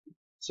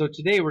So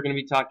today we're going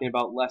to be talking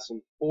about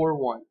lesson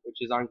 4.1, which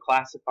is on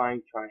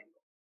classifying triangles.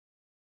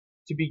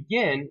 To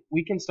begin,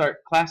 we can start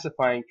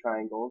classifying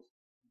triangles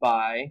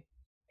by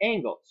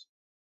angles.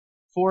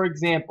 For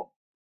example,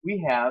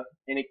 we have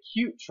an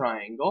acute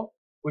triangle,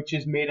 which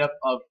is made up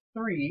of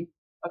 3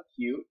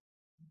 acute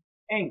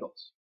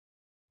angles.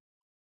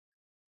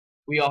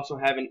 We also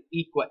have an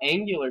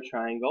equiangular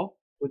triangle,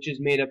 which is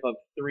made up of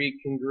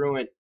 3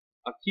 congruent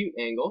acute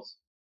angles.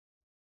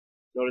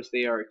 Notice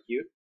they are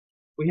acute.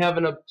 We have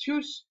an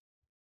obtuse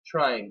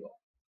triangle.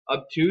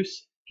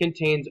 Obtuse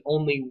contains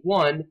only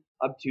one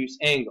obtuse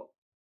angle.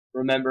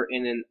 Remember,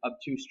 in an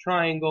obtuse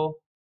triangle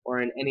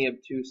or in any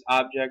obtuse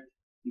object,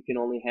 you can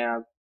only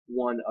have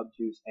one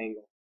obtuse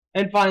angle.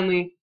 And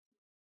finally,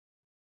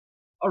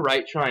 a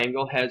right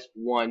triangle has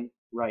one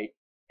right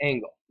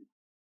angle.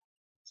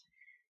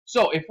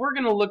 So if we're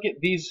going to look at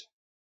these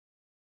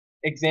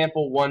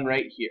example 1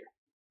 right here,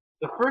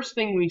 the first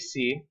thing we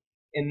see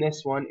in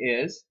this one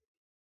is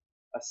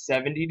a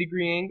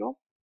 70-degree angle,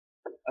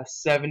 a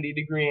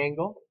 70-degree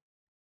angle,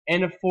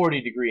 and a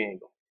 40-degree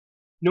angle.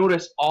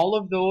 Notice all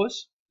of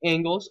those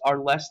angles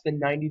are less than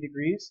 90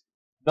 degrees,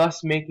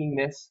 thus making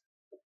this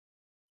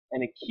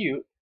an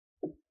acute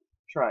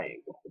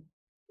triangle.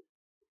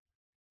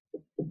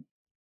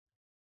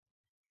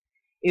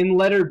 In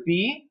letter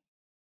B,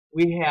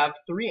 we have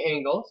 3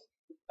 angles,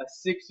 a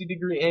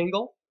 60-degree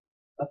angle,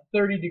 a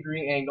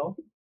 30-degree angle,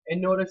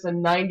 and notice a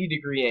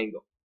 90-degree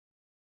angle.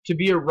 To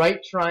be a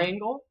right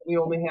triangle, we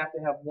only have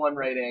to have one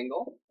right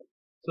angle.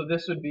 So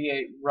this would be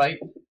a right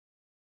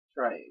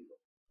triangle.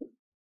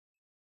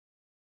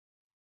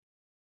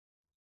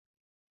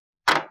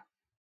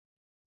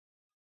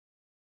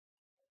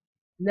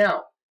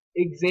 Now,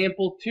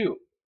 example 2.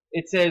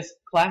 It says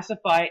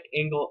classify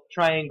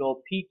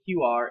triangle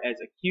PQR as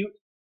acute,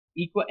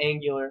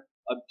 equiangular,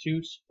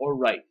 obtuse, or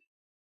right,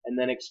 and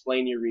then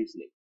explain your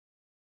reasoning.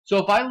 So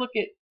if I look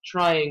at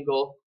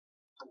triangle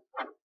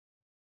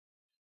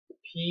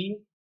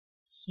PQR,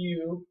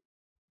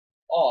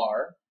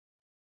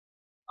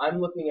 I'm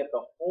looking at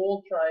the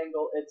whole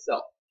triangle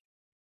itself.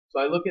 So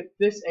I look at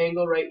this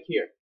angle right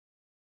here.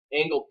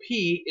 Angle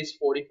P is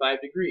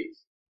 45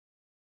 degrees.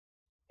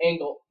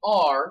 Angle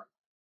R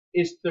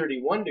is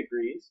 31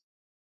 degrees.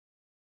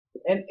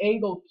 And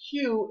angle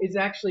Q is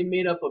actually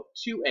made up of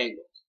 2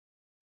 angles.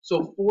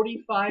 So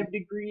 45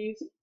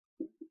 degrees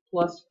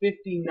plus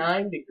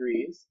 59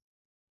 degrees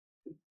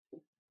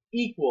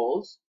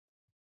equals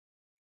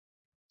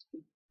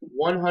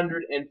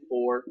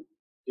 104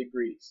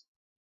 degrees.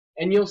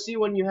 And you'll see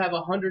when you have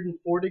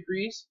 104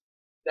 degrees,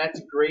 that's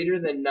greater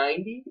than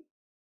 90.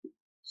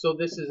 So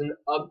this is an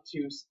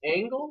obtuse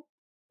angle,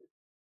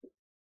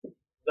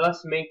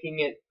 thus making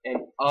it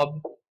an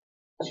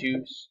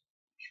obtuse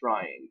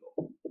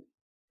triangle.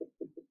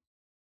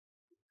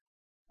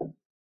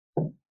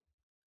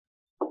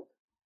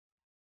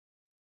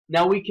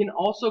 Now we can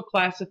also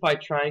classify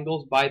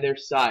triangles by their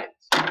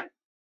sides.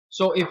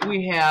 So if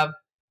we have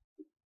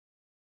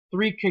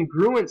 3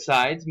 congruent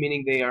sides,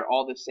 meaning they are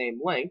all the same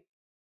length,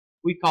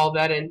 we call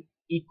that an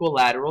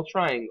equilateral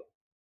triangle.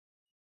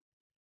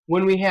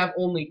 When we have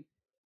only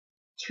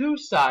 2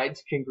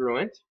 sides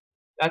congruent,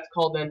 that's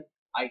called an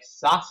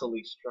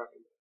isosceles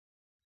triangle.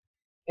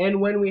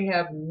 And when we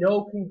have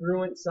no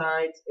congruent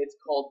sides, it's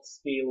called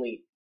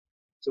scalene.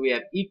 So we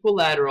have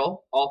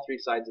equilateral, all 3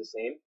 sides the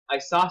same,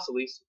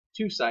 isosceles,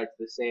 2 sides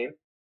the same,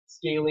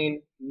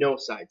 scalene, no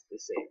sides the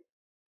same.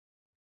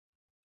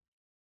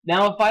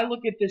 Now if I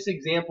look at this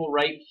example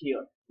right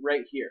here,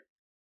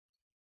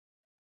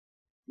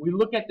 we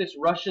look at this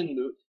Russian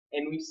lute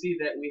and we see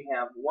that we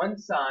have one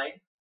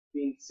side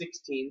being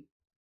 16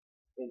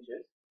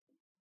 inches,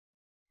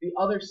 the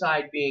other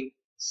side being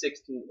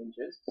 16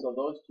 inches, so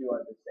those 2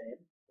 are the same,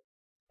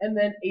 and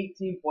then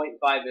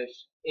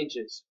 18.5-ish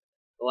inches.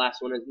 The last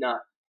one is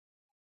not.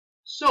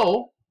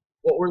 So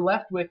what we're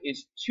left with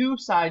is 2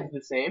 sides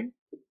the same,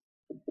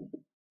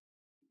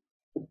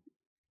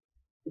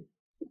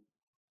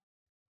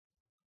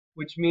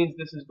 which means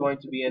this is going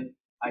to be an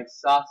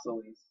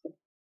isosceles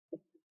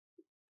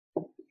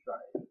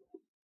triangle.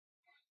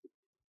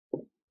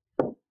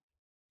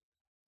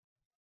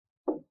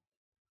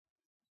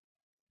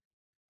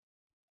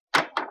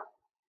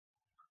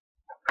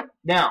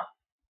 Now,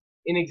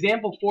 in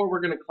example 4, we're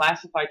going to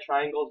classify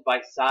triangles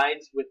by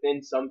sides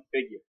within some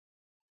figure.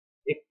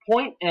 If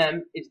point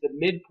M is the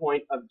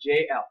midpoint of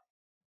JL,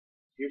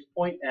 here's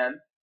point M,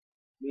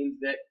 means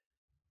that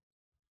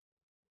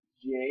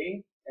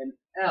J and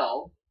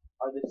L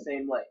are the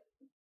same length.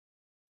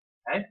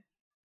 Okay?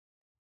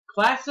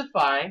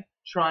 Classify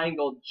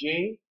triangle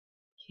JKM.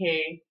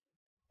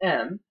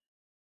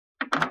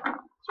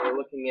 So we're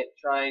looking at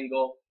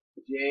triangle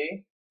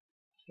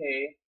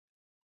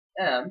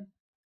JKM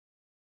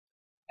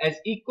as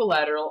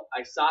equilateral,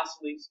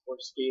 isosceles, or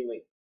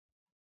scalene.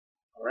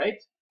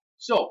 Alright?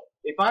 So,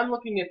 if I'm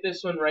looking at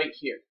this one right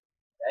here,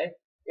 okay,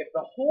 if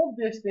the whole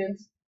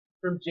distance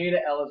from J to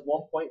L is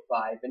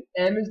 1.5 and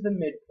M is the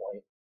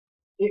midpoint,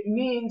 it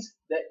means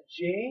that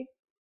J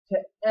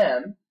to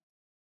M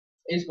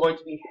is going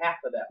to be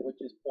half of that,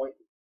 which is 0.75.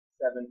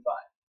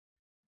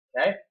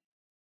 Okay?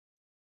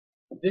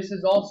 This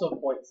is also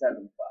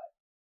 0.75.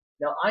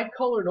 Now I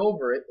colored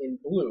over it in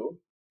blue,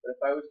 but if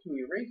I was to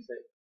erase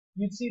it,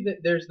 you'd see that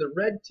there's the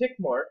red tick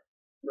mark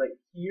right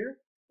here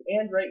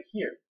and right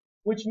here,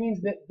 which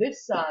means that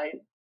this side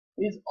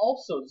is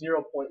also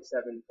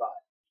 0.75.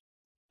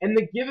 And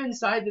the given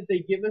side that they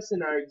give us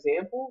in our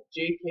example,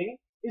 JK,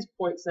 is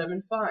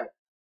 0.75.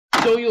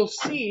 So you'll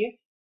see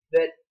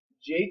that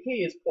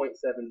JK is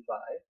 0.75,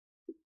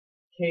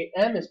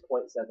 KM is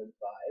 0.75,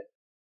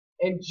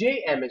 and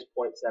JM is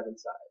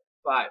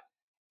 0.75.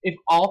 If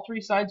all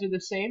three sides are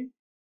the same,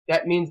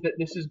 that means that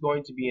this is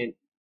going to be an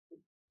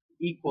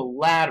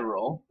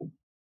equilateral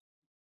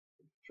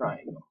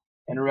triangle.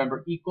 And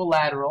remember,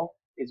 equilateral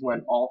is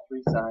when all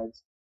three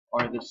sides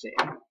are the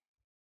same.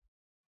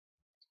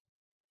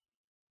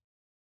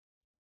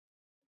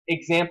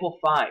 Example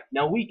 5.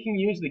 Now we can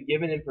use the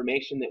given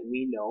information that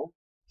we know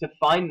to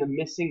find the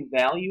missing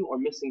value or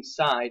missing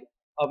side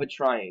of a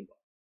triangle.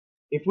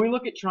 If we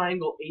look at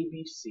triangle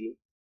ABC,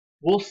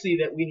 we'll see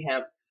that we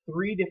have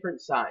 3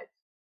 different sides,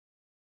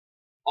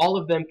 all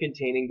of them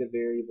containing the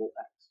variable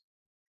x.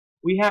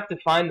 We have to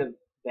find the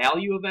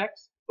value of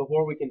x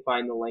before we can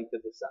find the length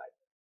of the side.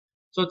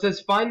 So it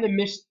says find the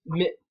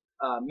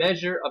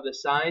measure of the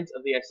sides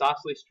of the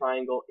isosceles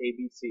triangle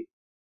ABC.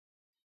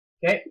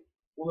 Okay,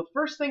 well the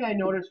first thing I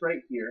notice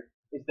right here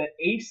is that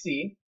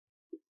AC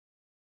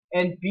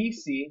and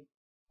BC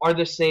are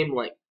the same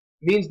length.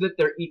 It means that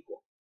they're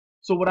equal.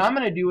 So what I'm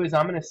going to do is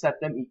I'm going to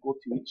set them equal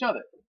to each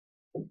other.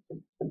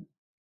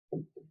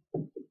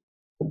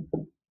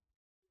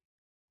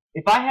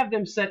 If I have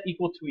them set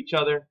equal to each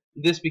other,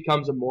 this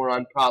becomes a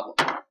moron problem.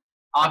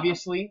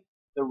 Obviously,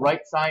 the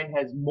right side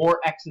has more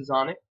x's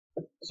on it,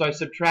 so I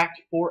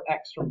subtract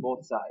 4x from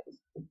both sides.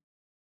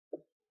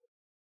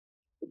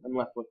 I'm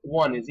left with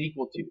 1 is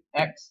equal to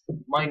x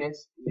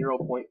minus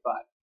 0.5.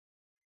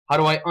 How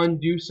do I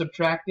undo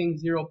subtracting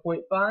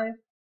 0.5?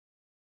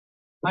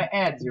 I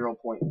add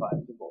 0.5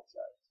 to both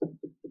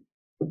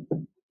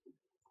sides.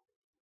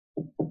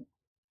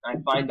 I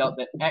find out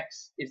that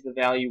x is the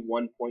value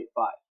 1.5.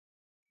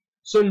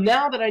 So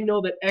now that I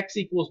know that x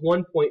equals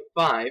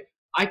 1.5,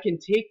 I can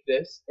take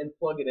this and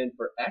plug it in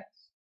for x,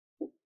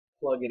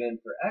 plug it in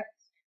for x,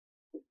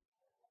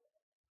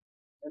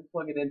 and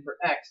plug it in for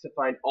x to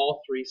find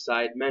all 3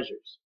 side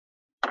measures.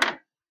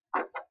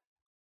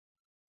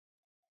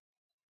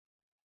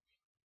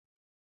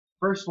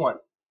 First one,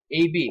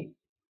 AB.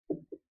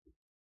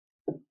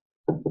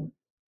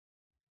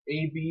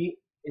 AB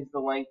is the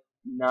length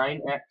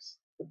 9x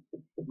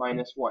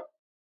minus 1.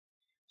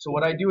 So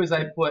what I do is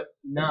I put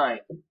 9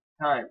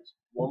 times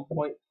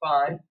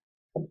 1.5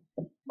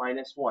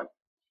 minus 1.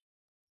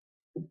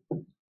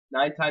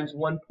 9 times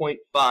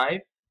 1.5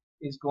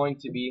 is going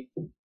to be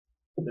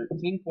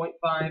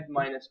 13.5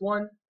 minus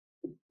 1.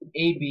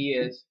 AB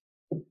is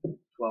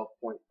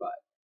 12.5.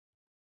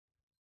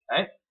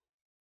 Okay?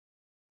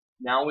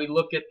 Now we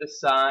look at the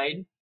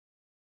side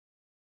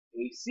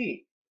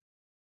AC.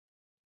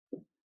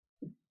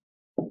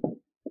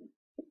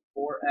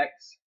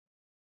 4x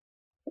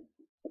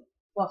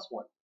plus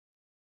 1.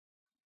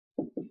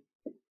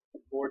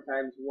 4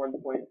 times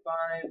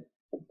 1.5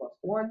 plus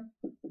 1.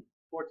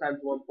 4 times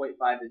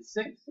 1.5 is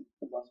 6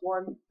 plus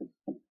 1.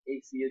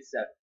 AC is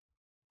 7.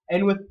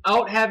 And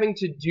without having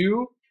to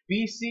do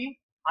BC,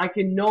 I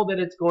can know that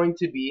it's going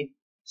to be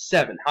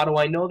 7. How do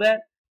I know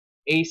that?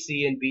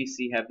 AC and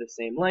BC have the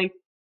same length.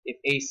 If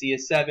AC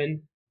is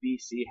 7,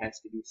 BC has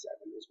to be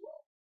 7 as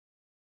well.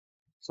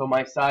 So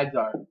my sides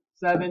are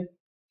 7,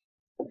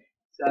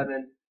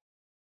 7,